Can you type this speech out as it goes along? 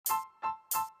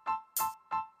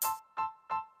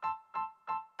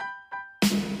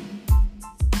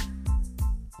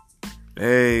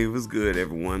Hey, what's good,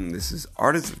 everyone? This is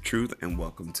Artists of Truth, and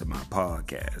welcome to my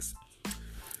podcast.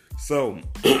 So,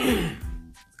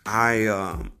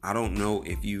 I don't know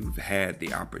if you've had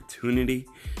the opportunity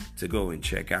to go and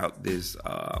check out this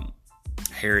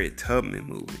Harriet Tubman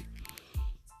movie.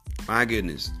 My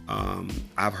goodness,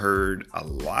 I've heard a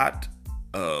lot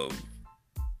of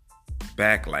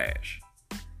backlash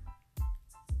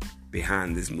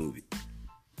behind this movie,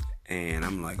 and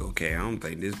I'm like, okay, I don't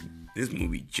think this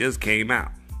movie just came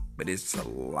out, but it's a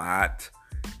lot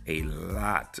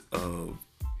of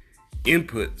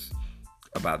inputs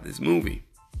about this movie,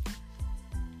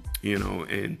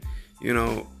 and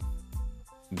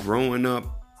growing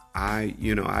up, I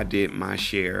did my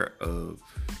share of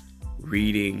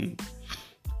reading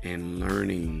and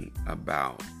learning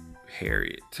about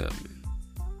Harriet Tubman.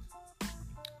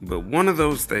 But one of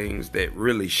those things that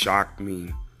really shocked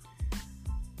me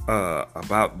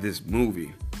about this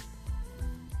movie,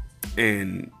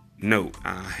 and no,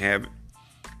 I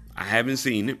haven't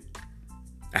seen it.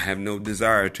 I have no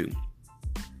desire to.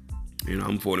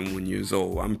 I'm 41 years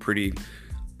old. I'm pretty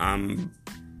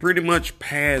much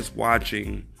past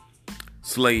watching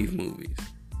slave movies.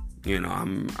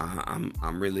 I'm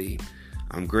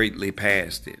greatly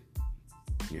past it.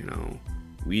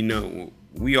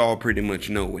 We all pretty much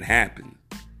know what happened,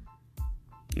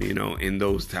 in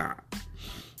those times.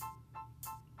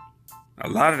 A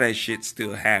lot of that shit's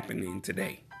still happening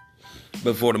today.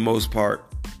 But for the most part,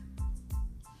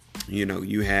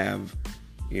 you have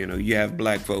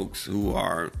black folks who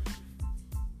are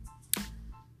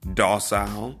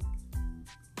docile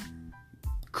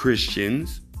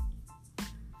Christians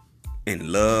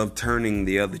and love turning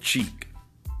the other cheek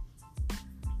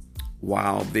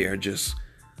while they're just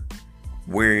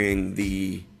wearing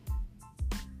the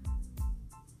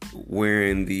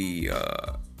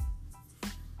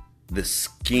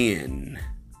skin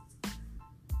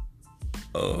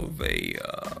of a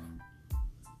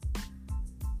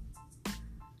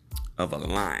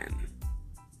lion.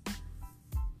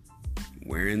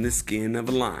 Wearing the skin of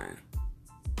a lion.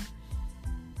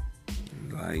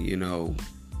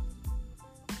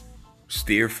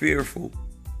 Still fearful.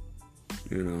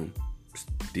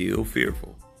 Still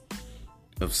fearful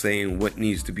of saying what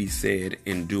needs to be said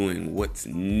and doing what's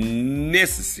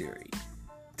necessary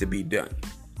to be done.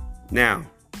 Now,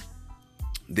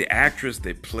 the actress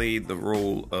that played the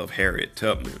role of Harriet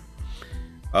Tubman,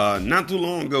 not too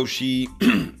long ago, she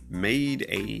made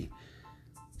a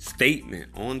statement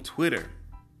on Twitter,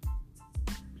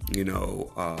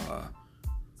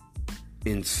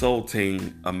 insulting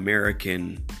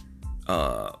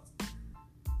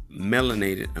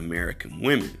melanated American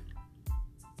women.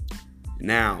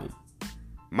 Now,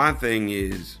 my thing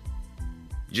is,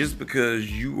 just because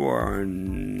you are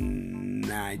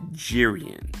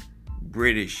Nigerian,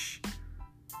 British,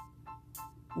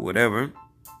 whatever,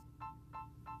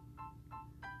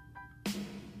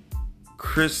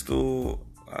 Crystal,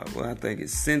 I think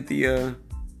it's Cynthia.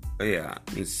 Yeah,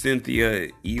 it's Cynthia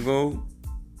Evo.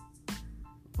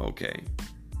 Okay.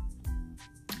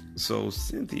 So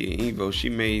Cynthia Evo, she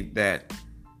made that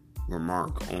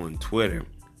remark on Twitter.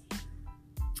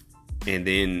 And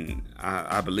then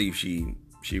I believe she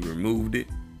removed it.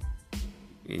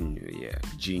 And yeah,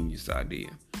 genius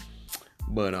idea.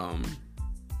 But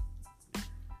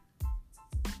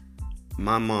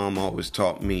my mom always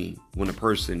taught me, when a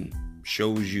person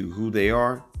shows you who they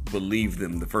are, believe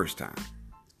them the first time.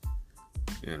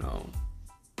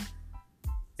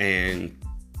 And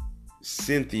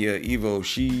Cynthia Evo,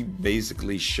 she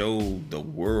basically showed the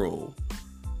world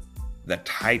the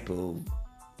type of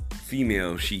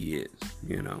female she is.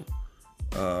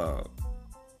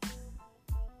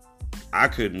 I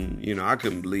couldn't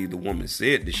believe the woman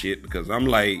said the shit, because I'm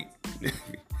like,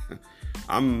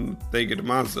 I'm thinking to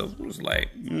myself, it was like,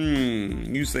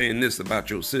 you saying this about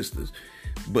your sisters,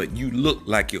 but you look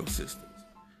like your sisters.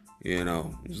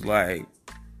 It's like,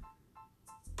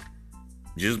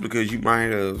 just because you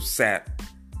might have sat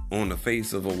on the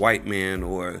face of a white man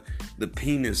or the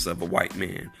penis of a white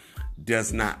man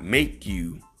does not make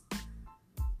you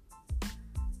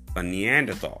a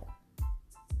Neanderthal.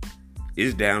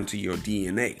 It's down to your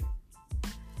DNA.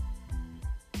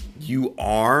 You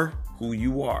are who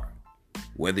you are.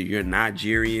 Whether you're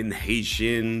Nigerian,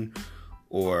 Haitian,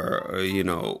 or,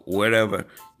 whatever,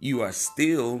 you are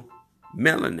still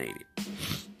melanated.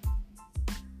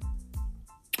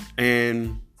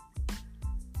 And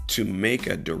to make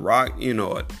a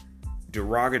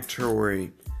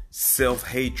derogatory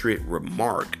self-hatred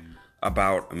remark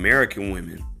about American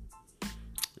women,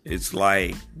 it's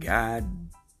like, God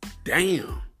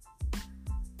damn.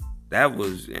 That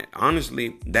was,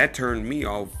 honestly, that turned me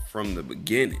off from the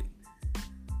beginning.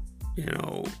 You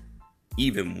know,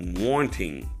 even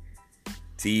wanting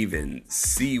to even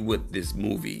see what this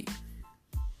movie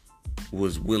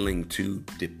was willing to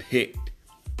depict.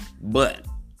 But,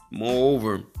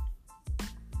 moreover,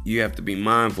 you have to be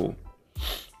mindful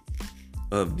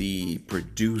of the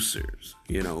producers,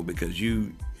 you know, because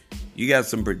you got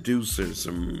some producers,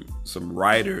 some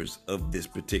writers of this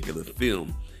particular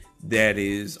film that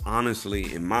is,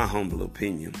 honestly, in my humble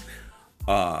opinion,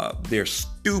 they're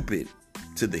stupid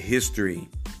to the history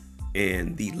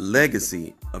and the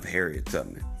legacy of Harriet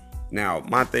Tubman. Now,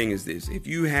 my thing is this: if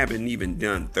you haven't even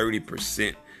done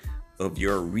 30% of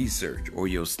your research or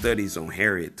your studies on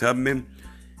Harriet Tubman,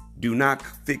 do not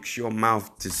fix your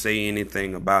mouth to say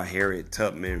anything about Harriet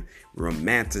Tubman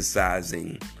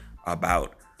romanticizing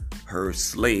about her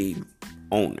slave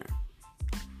owner.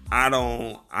 I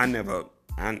never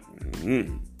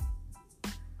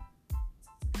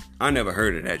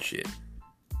heard of that shit.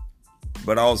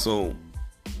 But also,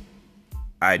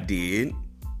 I did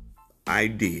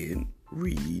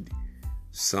read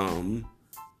some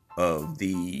of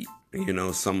the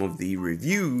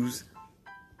reviews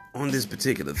on this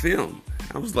particular film.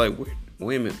 I was like,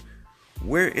 wait a minute,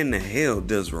 where in the hell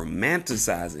does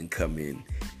romanticizing come in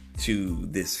to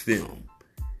this film?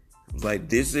 I was like,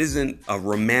 this isn't a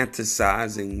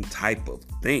romanticizing type of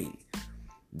thing.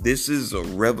 This is a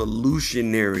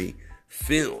revolutionary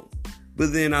film.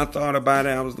 But then I thought about it.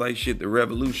 I was like, shit, the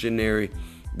revolution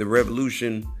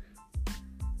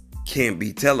can't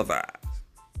be televised.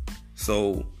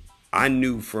 So I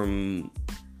knew from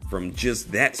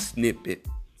just that snippet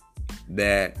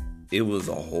that it was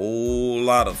a whole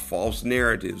lot of false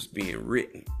narratives being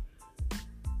written.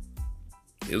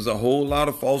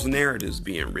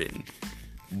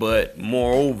 But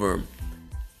moreover,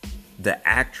 the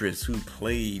actress who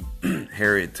played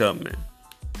Harriet Tubman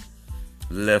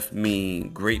left me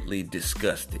greatly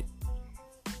disgusted.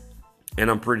 And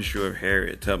I'm pretty sure if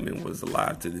Harriet Tubman was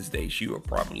alive to this day, she would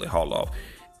probably haul off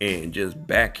and just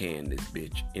backhand this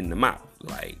bitch in the mouth.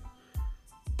 Like,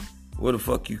 where the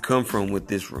fuck you come from with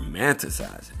this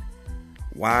romanticizing?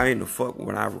 Why in the fuck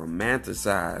would I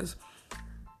romanticize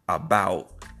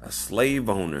about a slave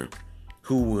owner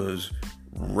who was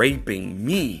raping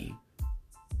me,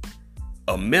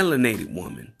 a melanated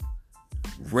woman,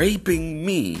 raping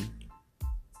me,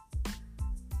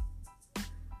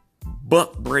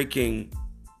 buck breaking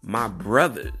my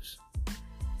brothers,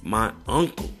 my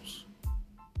uncles,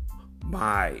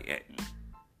 my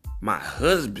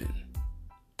husband,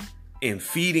 and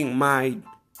feeding my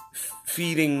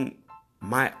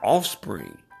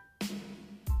offspring,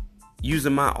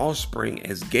 using my offspring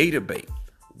as gator bait?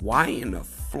 Why in the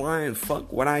flying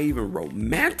fuck would I even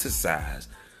romanticize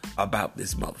about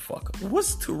this motherfucker?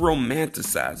 What's to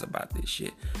romanticize about this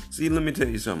shit? See, let me tell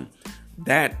you something.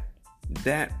 That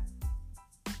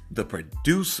the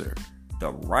producer,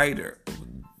 the writer of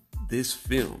this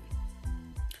film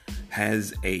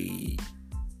has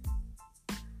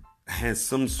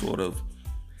some sort of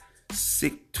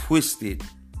sick, twisted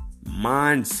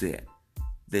mindset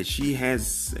that she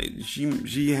has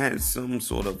some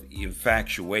sort of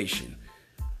infatuation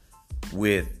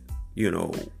with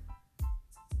the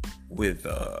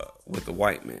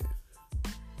white man.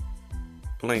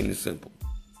 Plain and simple.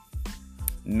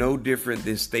 No different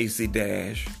than Stacey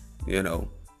Dash.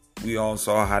 We all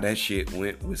saw how that shit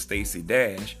went with Stacey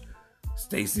Dash.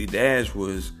 Stacey Dash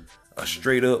was a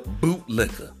straight up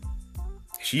bootlicker.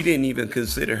 She didn't even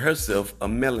consider herself a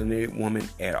melanated woman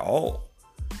at all.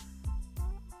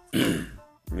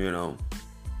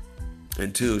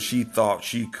 Until she thought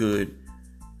she could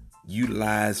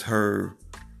utilize her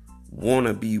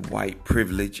wannabe white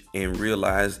privilege and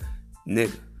realize,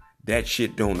 nigga, that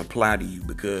shit don't apply to you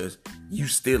because you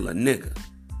still a nigga.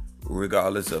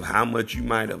 Regardless of how much you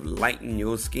might have lightened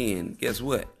your skin, guess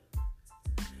what?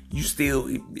 You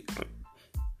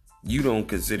don't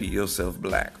consider yourself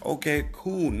black. Okay,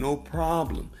 cool, no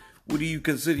problem. What do you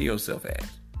consider yourself as?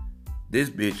 This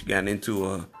bitch got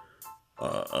into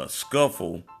a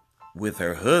scuffle with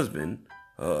her husband,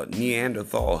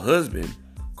 Neanderthal husband,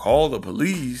 called the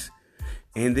police,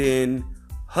 and then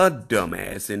her dumb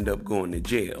ass ended up going to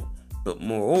jail. But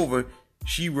moreover,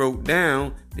 she wrote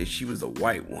down that she was a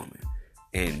white woman,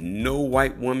 and no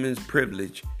white woman's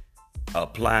privilege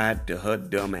applied to her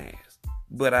dumb ass.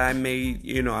 But I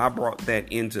brought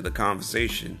that into the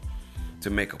conversation to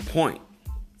make a point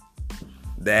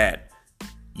that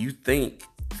you think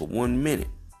for 1 minute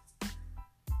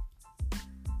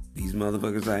these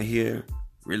motherfuckers out here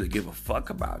really give a fuck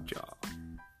about y'all,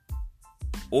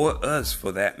 or us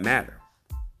for that matter.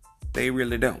 They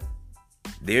really don't.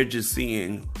 They're just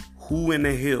seeing who in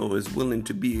the hell is willing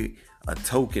to be a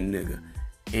token nigga,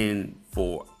 and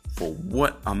for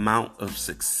what amount of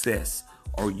success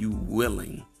are you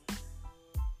willing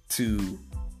to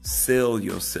sell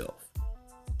yourself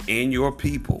and your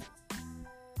people?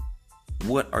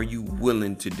 What are you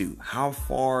willing to do? How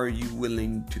far are you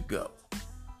willing to go?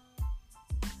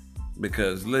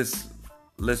 Because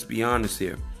let's be honest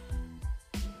here.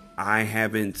 I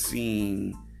haven't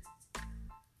seen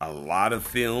a lot of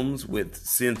films with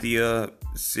Cynthia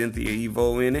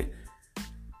Erivo in it.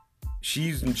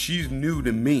 She's new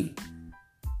to me.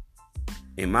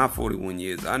 In my 41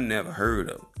 years, I never heard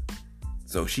of her.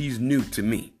 So she's new to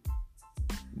me.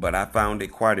 But I found it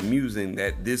quite amusing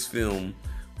that this film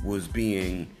was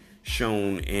being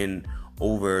shown in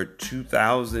over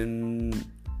 2,000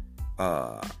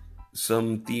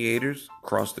 some theaters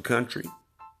across the country.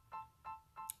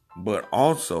 But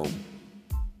also,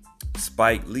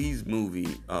 Spike Lee's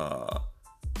movie,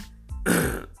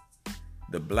 The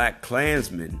Black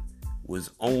Klansman,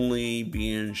 was only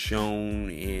being shown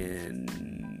in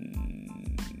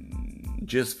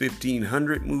just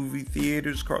 1,500 movie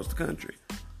theaters across the country.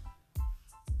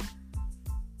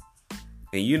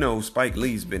 And you know, Spike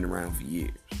Lee's been around for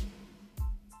years.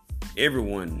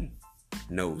 Everyone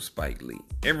knows Spike Lee.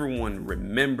 Everyone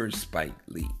remembers Spike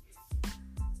Lee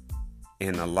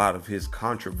and a lot of his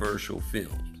controversial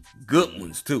films. Good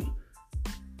ones too.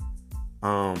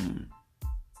 I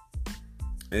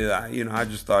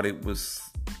just thought it was,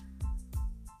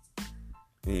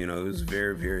 it was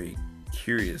very, very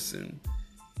curious and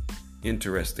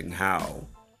interesting how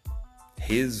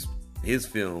his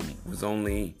film was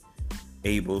only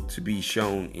able to be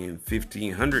shown in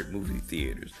 1,500 movie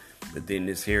theaters. But then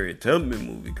this Harriet Tubman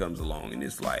movie comes along and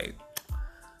it's like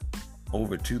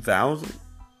over 2,000.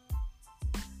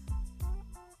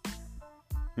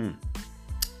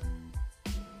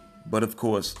 But of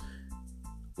course,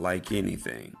 like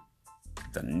anything,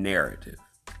 the narrative.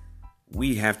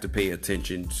 We have to pay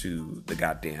attention to the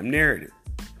goddamn narrative.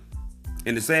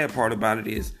 And the sad part about it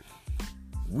is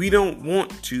we don't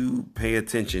want to pay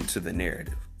attention to the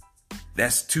narrative.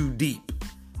 That's too deep.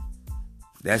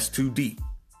 That's too deep.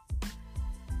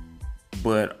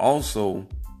 But also,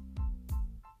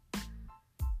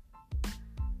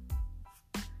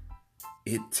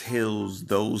 it tells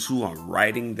those who are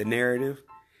writing the narrative,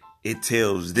 it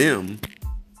tells them,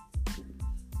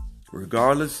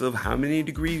 regardless of how many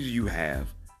degrees you have,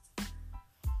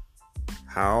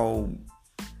 how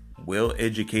well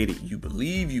educated you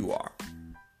believe you are,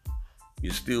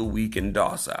 you're still weak and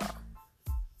docile.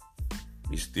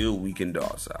 You're still weak and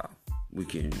docile. We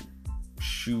can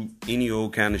shoot any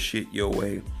old kind of shit your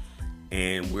way,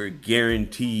 and we're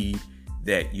guaranteed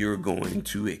that you're going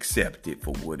to accept it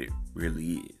for what it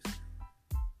really is,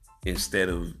 instead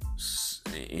of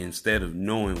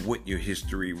knowing what your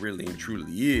history really and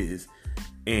truly is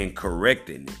and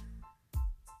correcting it.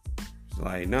 It's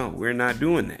like, no, we're not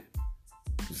doing that.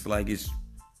 It's like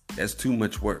that's too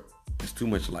much work. It's too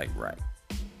much like right.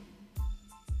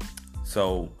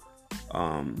 So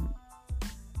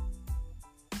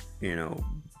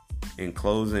in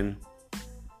closing,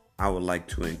 I would like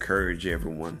to encourage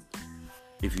everyone,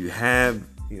 if you have,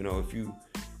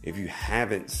 if you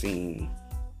haven't seen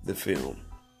the film,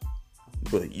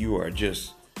 but you are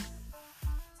just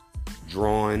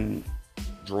drawn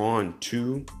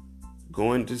to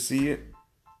going to see it,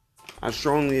 I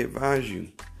strongly advise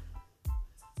you,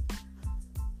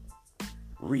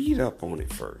 read up on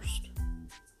it first.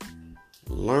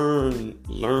 Learn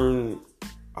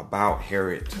about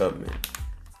Harriet Tubman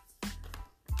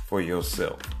for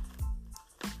yourself.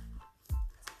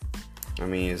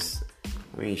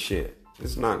 Shit,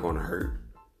 it's not gonna hurt.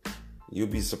 You'll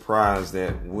be surprised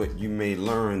at what you may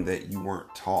learn that you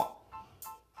weren't taught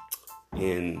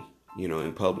in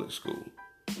public school.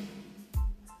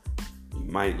 You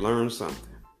might learn something.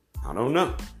 I don't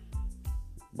know.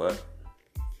 But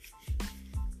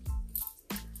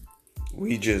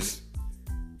we just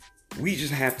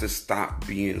have to stop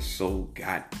being so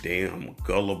goddamn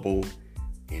gullible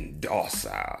and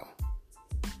docile.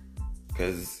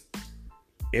 Because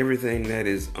everything that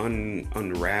is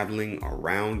unraveling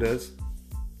around us,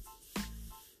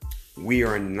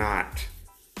 we're not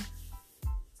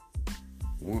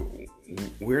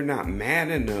mad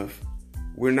enough.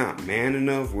 We're not man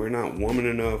enough. We're not woman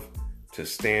enough to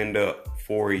stand up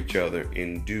for each other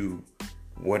and do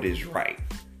what is right.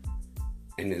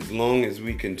 And as long as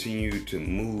we continue to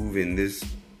move in this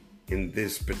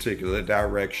particular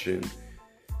direction,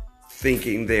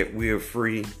 thinking that we're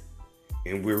free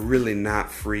and we're really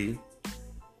not free,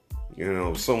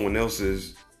 someone else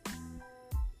is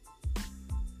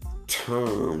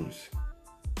terms,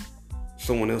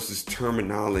 someone else's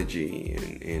terminology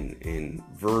and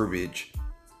verbiage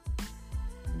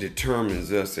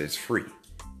determines us as free,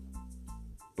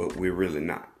 but we're really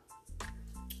not.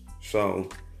 So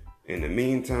in the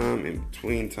meantime, in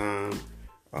between time,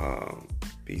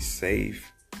 be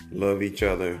safe, love each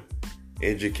other,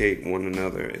 educate one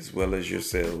another as well as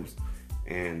yourselves,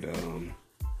 and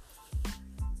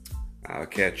I'll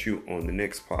catch you on the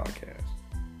next podcast.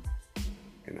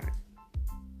 Good night.